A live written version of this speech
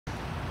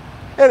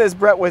Hey, this is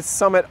Brett with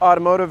Summit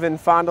Automotive in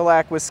Fond du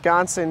Lac,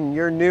 Wisconsin,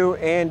 your new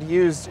and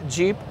used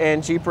Jeep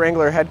and Jeep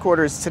Wrangler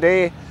headquarters.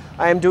 Today,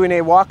 I am doing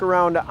a walk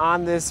around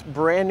on this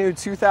brand new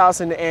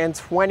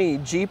 2020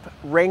 Jeep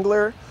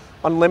Wrangler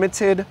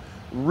Unlimited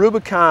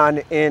Rubicon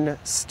in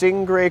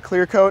Stingray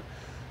Clear Coat.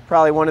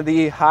 Probably one of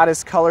the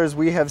hottest colors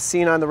we have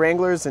seen on the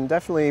Wranglers, and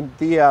definitely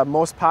the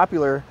most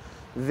popular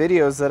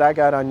videos that I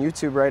got on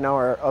YouTube right now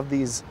are of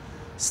these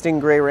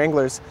Stingray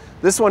Wranglers.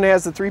 This one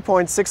has the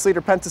 3.6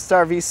 liter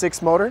Pentastar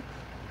V6 motor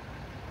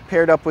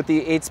paired up with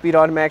the 8-speed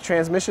automatic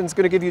transmission. It's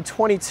going to give you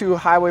 22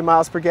 highway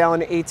miles per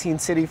gallon, 18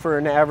 city for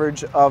an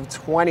average of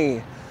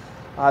 20.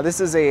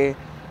 This is a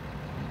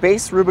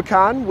base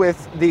Rubicon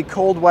with the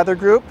cold weather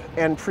group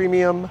and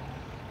premium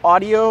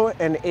audio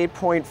and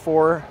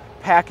 8.4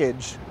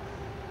 package.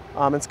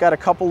 It's got a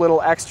couple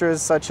little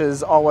extras such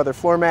as all-weather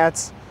floor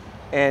mats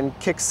and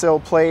kick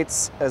sill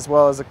plates, as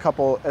well as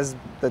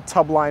the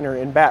tub liner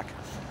in back.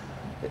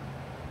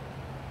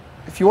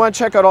 If you want to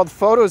check out all the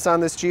photos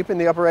on this Jeep, in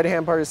the upper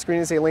right-hand part of the screen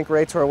is a link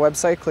right to our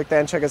website. Click that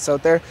and check us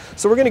out there.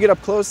 So we're going to get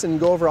up close and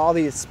go over all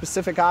the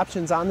specific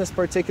options on this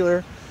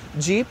particular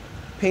Jeep.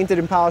 Painted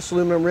and polished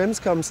aluminum rims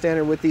come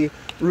standard with the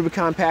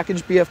Rubicon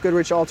package. BF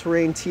Goodrich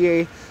all-terrain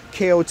TA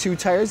KO2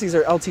 tires. These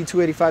are LT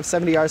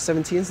 285/70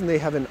 R17s, and they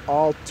have an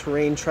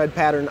all-terrain tread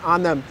pattern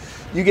on them.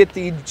 You get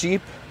the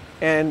Jeep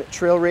and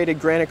trail-rated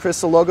granite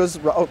crystal logos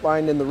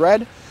outlined in the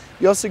red.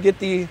 You also get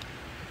the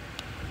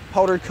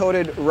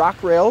powder-coated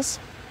rock rails,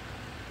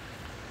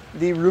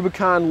 the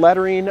Rubicon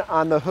lettering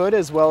on the hood,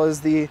 as well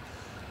as the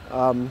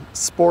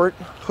sport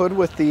hood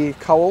with the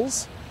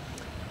cowls.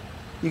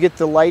 You get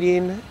the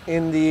lighting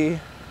in the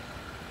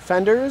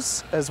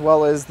fenders, as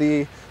well as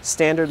the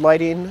standard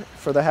lighting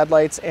for the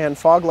headlights and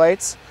fog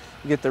lights.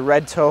 You get the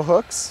red tow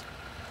hooks.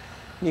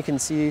 You can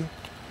see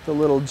the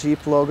little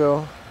Jeep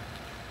logo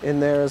in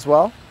there as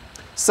well.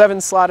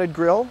 7-slotted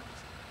grille,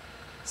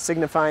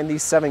 signifying the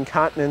 7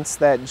 continents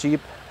that Jeep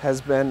has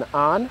been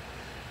on,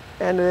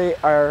 and they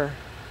are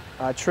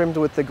trimmed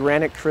with the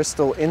granite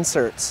crystal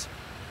inserts.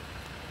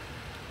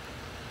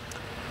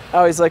 I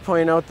always like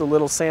pointing out the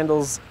little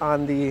sandals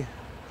on the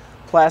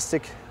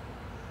plastic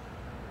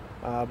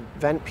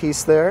vent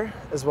piece there,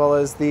 as well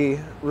as the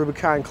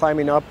Rubicon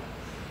climbing up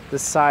the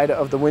side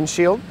of the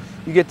windshield.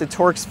 You get the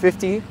Torx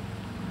 50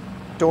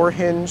 door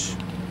hinge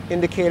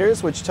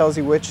indicators, which tells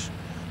you which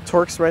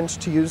Torx wrench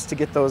to use to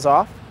get those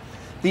off.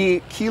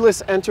 The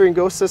keyless enter and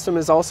go system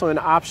is also an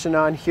option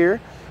on here.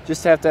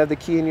 Just have to have the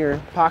key in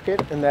your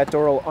pocket and that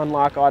door will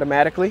unlock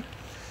automatically.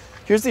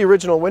 Here's the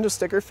original window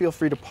sticker. Feel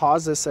free to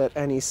pause this at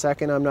any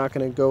second. I'm not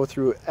going to go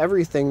through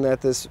everything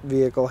that this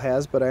vehicle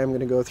has, but I am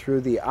going to go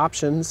through the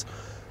options.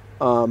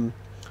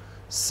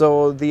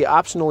 So the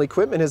optional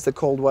equipment is the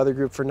cold weather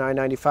group for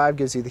 $995,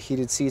 gives you the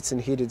heated seats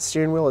and heated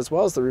steering wheel, as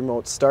well as the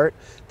remote start.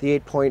 The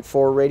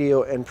 8.4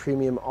 radio and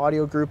premium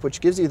audio group,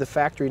 which gives you the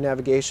factory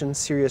navigation,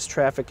 Sirius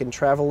Traffic and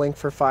Travel Link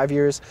for 5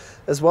 years,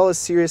 as well as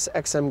Sirius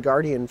XM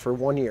Guardian for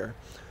 1 year.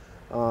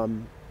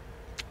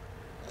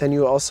 Then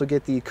you also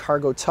get the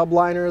cargo tub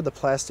liner, the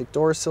plastic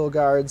door sill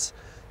guards,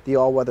 the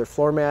all-weather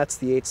floor mats,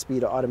 the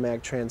 8-speed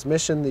automatic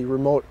transmission, the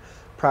remote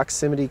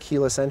proximity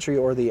keyless entry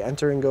or the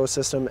enter and go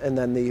system, and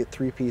then the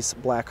 3-piece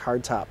black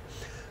hardtop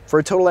for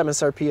a total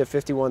MSRP of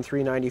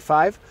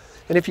 $51,395.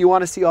 And if you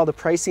want to see all the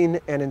pricing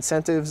and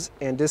incentives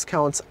and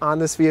discounts on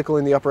this vehicle,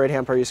 in the upper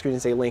right-hand part of your screen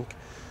is a link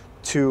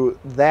to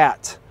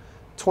that.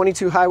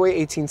 22 highway,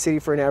 18 city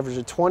for an average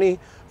of 20.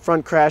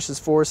 Front crash is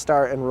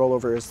 4-star and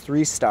rollover is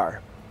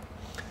 3-star.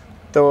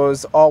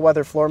 Those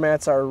all-weather floor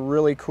mats are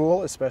really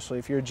cool, especially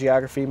if you're a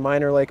geography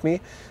minor like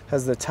me.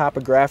 Has the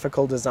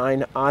topographical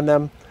design on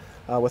them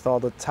with all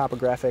the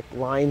topographic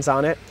lines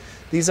on it.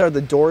 These are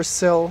the door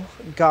sill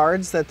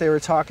guards that they were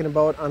talking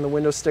about on the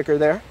window sticker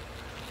there.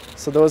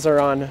 So those are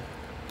on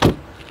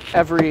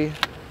every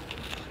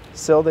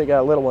sill. They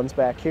got little ones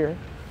back here.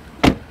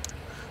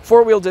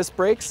 4-wheel disc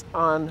brakes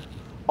on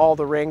all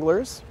the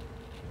Wranglers.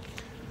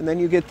 And then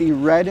you get the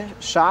red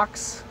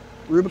shocks,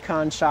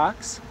 Rubicon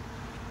shocks,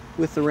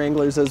 with the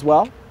Wranglers as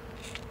well.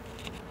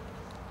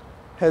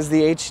 Has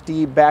the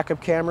HD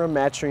backup camera,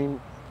 matching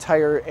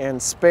tire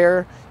and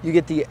spare. You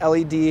get the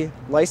LED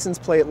license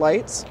plate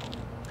lights.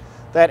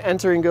 That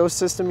enter and go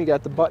system, you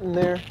got the button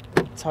there.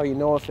 That's how you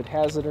know if it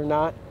has it or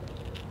not.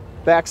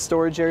 Back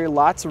storage area,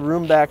 lots of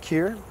room back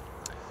here.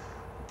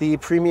 The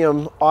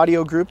premium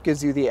audio group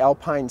gives you the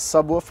Alpine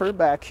subwoofer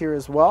back here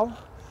as well.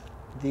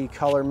 The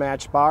color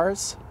match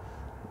bars.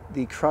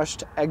 The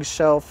crushed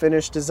eggshell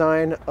finish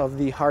design of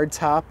the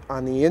hardtop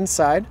on the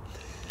inside.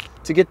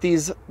 To get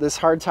this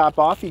hardtop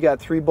off, you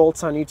got 3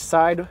 bolts on each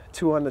side,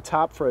 2 on the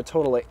top for a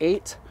total of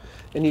 8.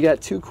 And you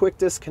got 2 quick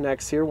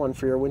disconnects here, one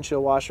for your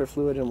windshield washer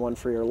fluid and one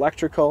for your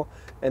electrical,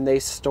 and they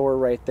store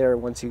right there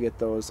once you get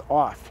those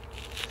off.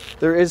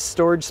 There is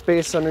storage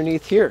space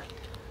underneath here.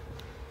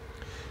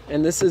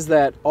 And this is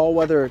that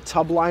all-weather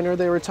tub liner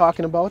they were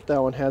talking about.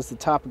 That one has the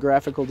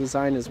topographical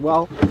design as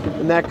well,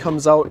 and that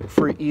comes out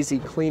for easy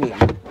cleaning.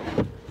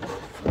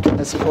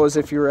 I suppose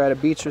if you were at a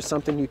beach or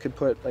something, you could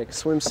put like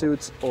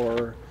swimsuits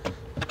or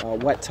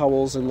wet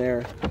towels in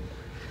there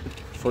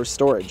for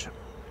storage.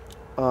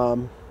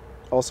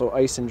 Also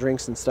ice and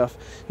drinks and stuff.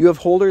 You have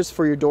holders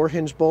for your door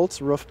hinge bolts,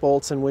 roof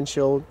bolts, and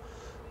windshield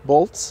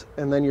bolts,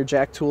 and then your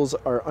jack tools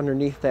are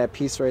underneath that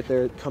piece right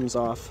there. It comes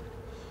off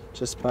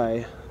just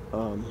by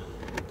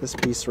this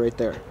piece right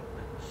there.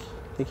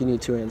 I think you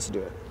need 2 hands to do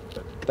it.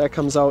 But that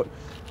comes out.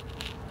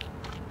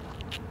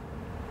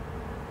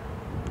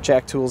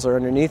 Jack tools are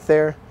underneath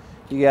there.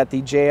 You got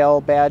the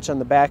JL badge on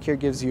the back here,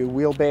 gives you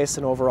wheelbase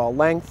and overall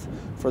length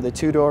for the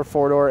 2-door,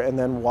 4-door, and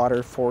then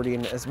water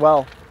fording as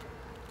well.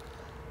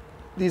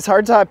 These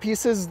hardtop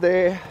pieces,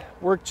 they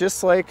work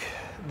just like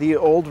the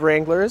old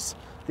Wranglers.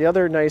 The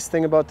other nice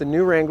thing about the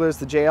new Wranglers,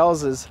 the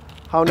JLs, is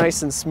how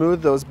nice and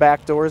smooth those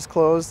back doors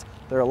close.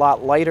 They're a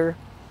lot lighter,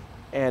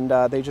 and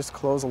they just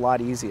close a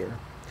lot easier.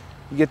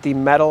 You get the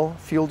metal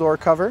fuel door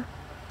cover.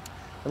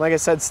 And like I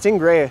said,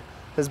 Stingray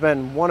has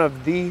been one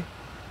of the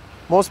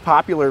most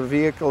popular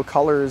vehicle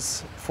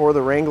colors for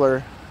the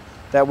Wrangler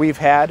that we've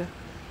had.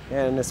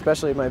 And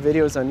especially my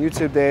videos on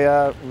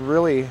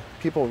YouTube,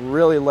 people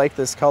really like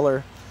this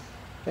color.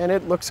 And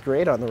it looks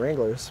great on the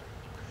Wranglers.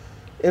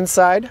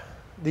 Inside,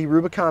 the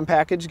Rubicon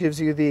package gives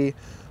you the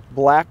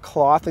black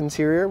cloth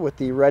interior with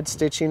the red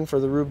stitching for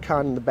the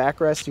Rubicon in the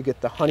backrest. You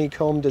get the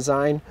honeycomb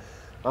design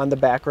on the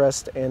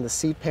backrest and the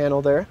seat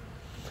panel there.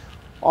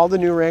 All the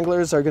new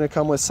Wranglers are going to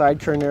come with side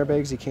curtain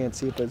airbags. You can't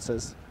see it, but it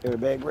says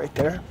airbag right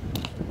there.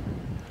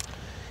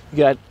 You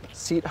got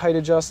seat height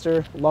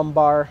adjuster,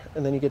 lumbar,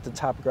 and then you get the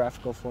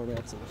topographical floor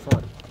mats in the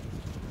front.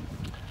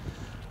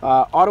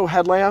 Auto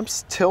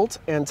headlamps, tilt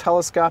and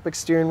telescopic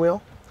steering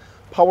wheel,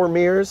 power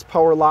mirrors,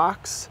 power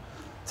locks.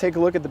 Take a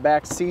look at the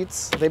back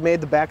seats. They made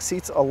the back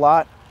seats a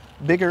lot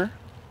bigger,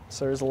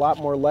 so there's a lot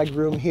more leg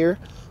room here.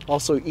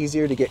 Also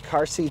easier to get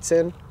car seats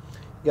in.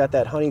 You got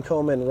that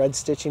honeycomb and red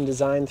stitching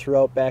design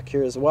throughout back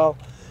here as well.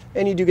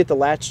 And you do get the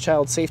latch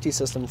child safety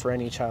system for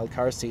any child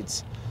car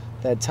seats.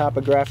 That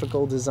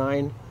topographical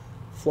design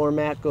floor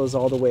mat goes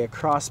all the way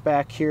across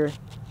back here.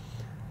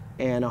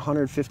 And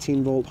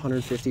 115 volt,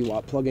 150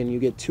 watt plug-in. You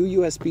get 2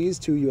 USBs,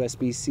 2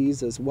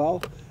 USB-Cs as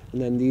well.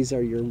 And then these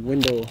are your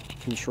window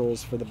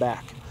controls for the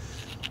back.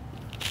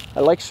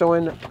 I like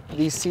showing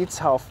these seats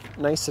how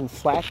nice and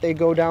flat they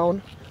go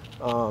down,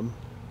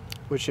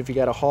 which if you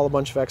got to haul a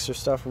bunch of extra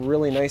stuff,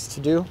 really nice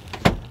to do.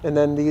 And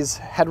then these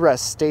headrests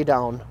stay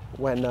down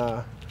when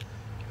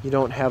you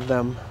don't have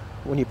them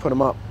when you put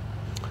them up.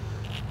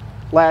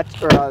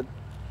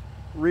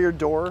 Rear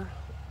door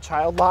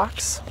child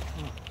locks.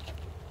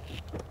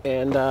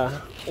 And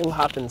we'll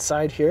hop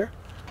inside here.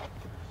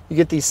 You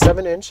get the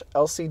 7-inch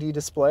LCD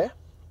display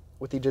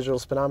with the digital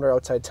speedometer,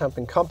 outside temp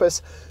and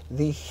compass.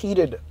 The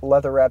heated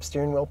leather wrap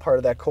steering wheel, part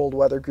of that cold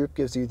weather group,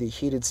 gives you the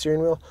heated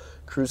steering wheel.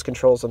 Cruise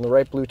controls on the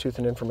right, Bluetooth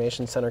and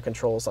information center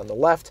controls on the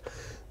left.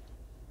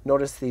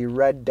 Notice the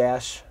red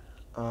dash,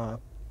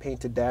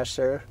 painted dash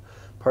there,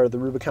 part of the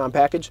Rubicon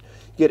package.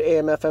 You get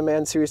AM, FM,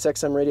 and Sirius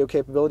XM radio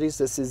capabilities.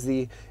 This is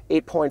the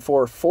 8.4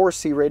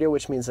 4C radio,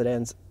 which means it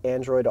has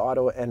Android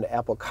Auto and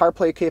Apple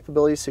CarPlay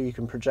capabilities, so you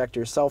can project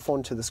your cell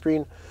phone to the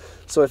screen.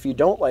 So if you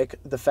don't like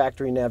the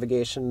factory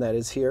navigation that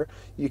is here,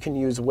 you can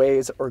use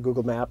Waze or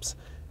Google Maps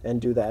and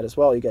do that as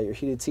well. You got your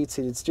heated seats,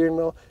 heated steering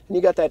wheel, and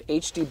you got that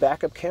HD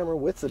backup camera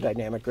with the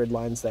dynamic grid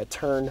lines that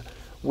turn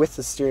with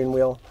the steering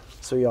wheel,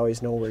 so you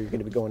always know where you're going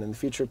to be going in the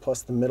future,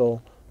 plus the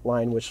middle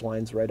line, which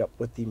lines right up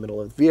with the middle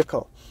of the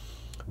vehicle.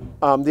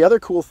 The other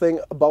cool thing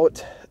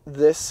about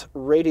this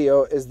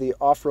radio is the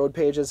off-road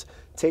pages.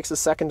 It takes a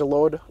second to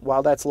load.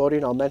 While that's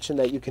loading, I'll mention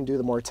that you can do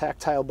the more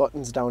tactile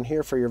buttons down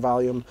here for your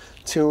volume,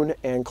 tune,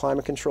 and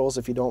climate controls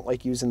if you don't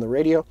like using the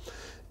radio.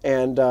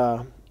 And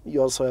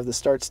you also have the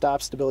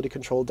start-stop stability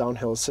control,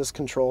 downhill assist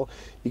control.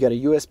 You got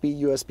a USB,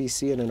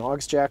 USB-C, and an aux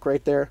jack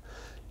right there.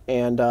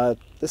 And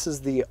this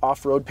is the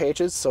off-road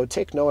pages, so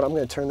take note. I'm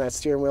going to turn that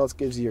steering wheel. It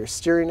gives you your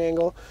steering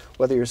angle,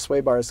 whether your sway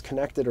bar is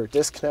connected or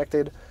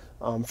disconnected,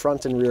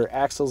 front and rear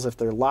axles, if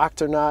they're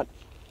locked or not.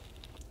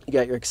 You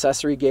got your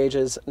accessory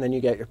gauges, and then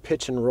you got your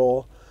pitch and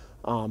roll,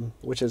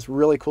 which is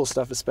really cool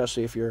stuff,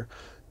 especially if you're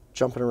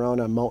jumping around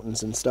on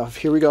mountains and stuff.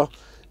 Here we go,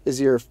 is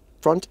your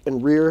front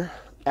and rear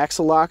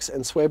axle locks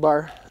and sway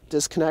bar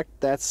disconnect.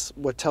 That's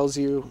what tells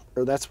you,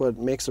 or that's what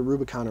makes a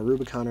Rubicon. A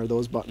Rubicon are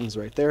those buttons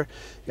right there.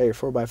 You got your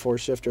 4x4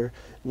 shifter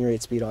and your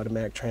 8-speed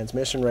automatic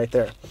transmission right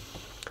there.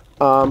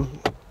 And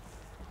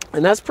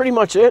that's pretty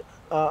much it.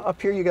 Up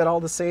here you got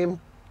all the same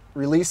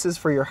releases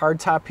for your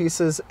hardtop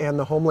pieces and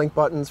the home link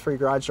buttons for your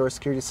garage door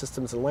security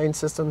systems and lane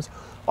systems,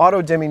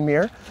 auto dimming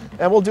mirror.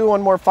 And we'll do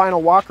one more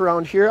final walk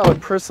around here. I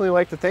would personally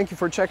like to thank you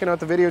for checking out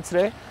the video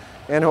today,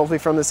 and hopefully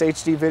from this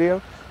HD video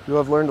you'll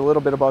have learned a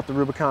little bit about the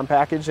Rubicon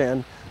package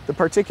and the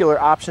particular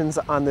options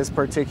on this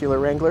particular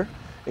Wrangler,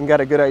 and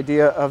got a good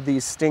idea of the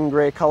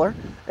Stingray color.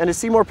 And to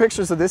see more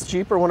pictures of this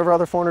Jeep or one of our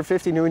other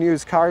 450 new and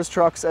used cars,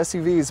 trucks,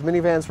 SUVs,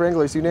 minivans,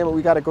 Wranglers, you name it,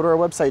 we got to go to our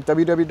website,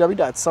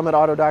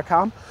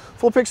 www.summitauto.com.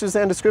 Full pictures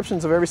and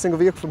descriptions of every single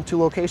vehicle from 2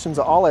 locations,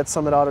 all at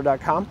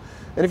summitauto.com.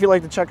 And if you'd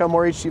like to check out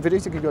more HD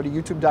videos, you can go to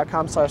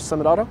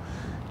youtube.com/summitauto.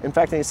 In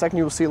fact, in a second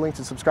you will see a link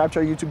to subscribe to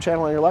our YouTube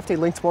channel on your left, a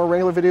link to more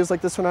Wrangler videos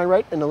like this one on the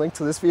right, and a link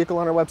to this vehicle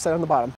on our website on the bottom.